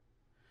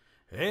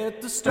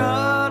At the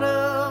start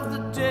of the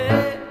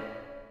day,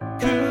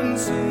 couldn't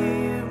see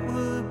it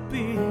would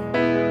be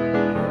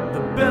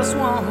the best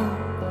one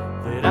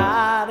that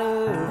I'd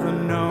ever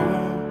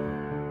known.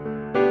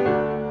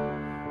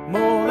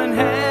 More than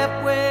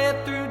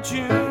halfway through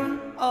June,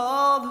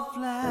 all the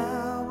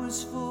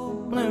flowers full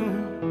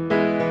bloom.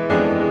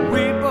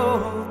 We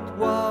both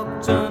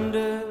walked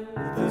under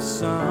the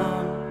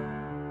sun.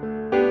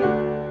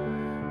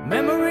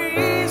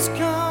 Memories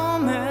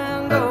come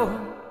and go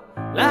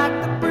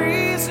like the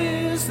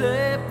breezes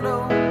they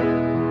flow,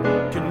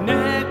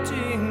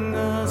 connecting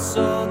us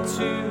all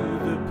to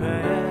the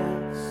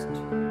past.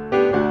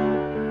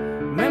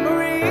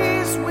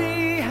 Memories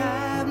we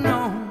have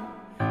known,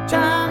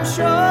 time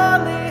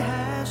surely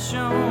has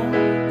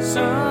shown.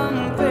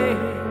 Some fade,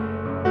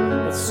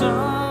 but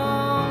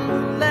some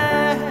will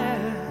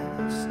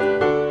last.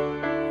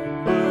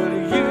 But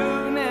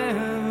you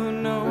never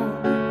know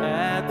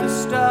at the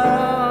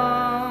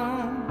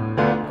start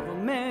of a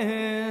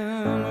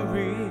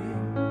memory.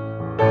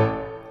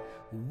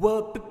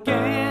 What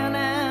began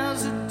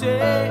as a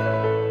day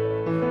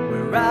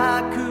where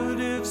I could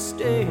have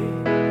stayed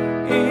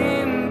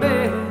in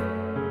bed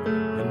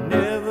and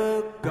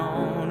never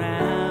gone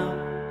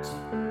out.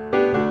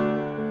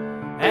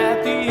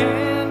 At the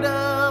end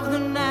of the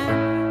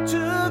night,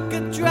 took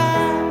a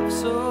drive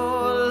so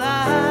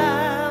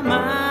alive,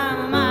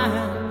 my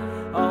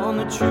mind on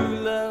the true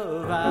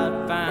love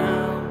I'd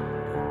found.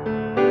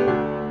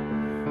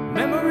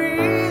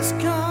 Memories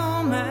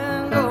come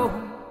and go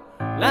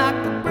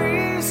like the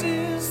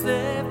breezes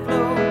they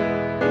flow,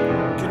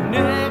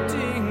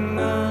 connecting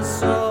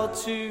us all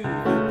to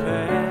the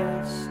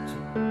past.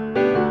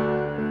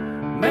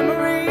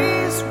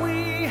 Memories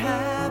we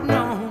have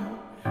known,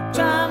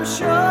 time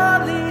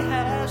surely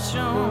has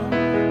shown.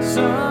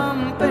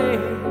 Some fade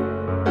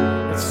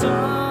and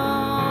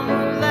some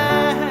will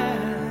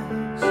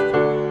last.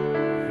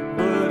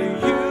 But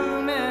you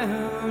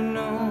never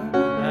know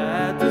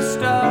at the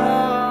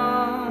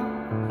start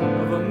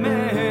of a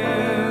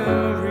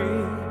memory.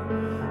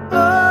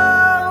 Oh,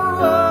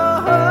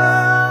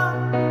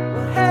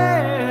 but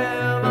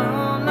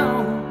heaven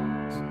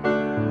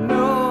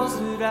knows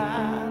that I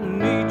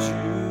need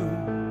you.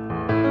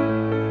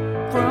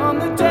 From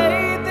the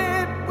day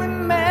that we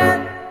met,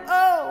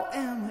 oh,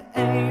 and we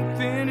ain't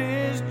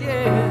finished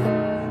yet.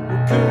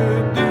 Well,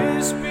 could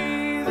this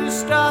be the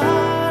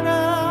start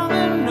of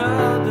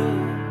another?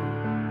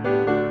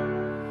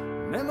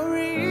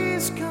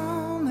 Memories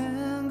come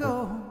and go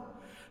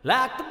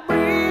like the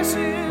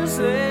breezes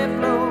they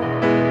flow,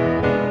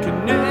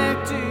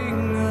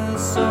 connecting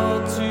us all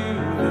to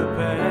the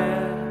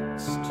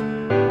past.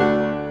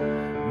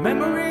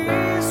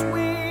 Memories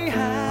we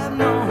have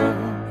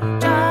known,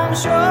 time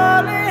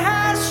surely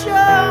has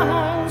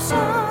shown.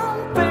 Some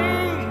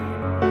fade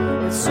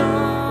and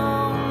some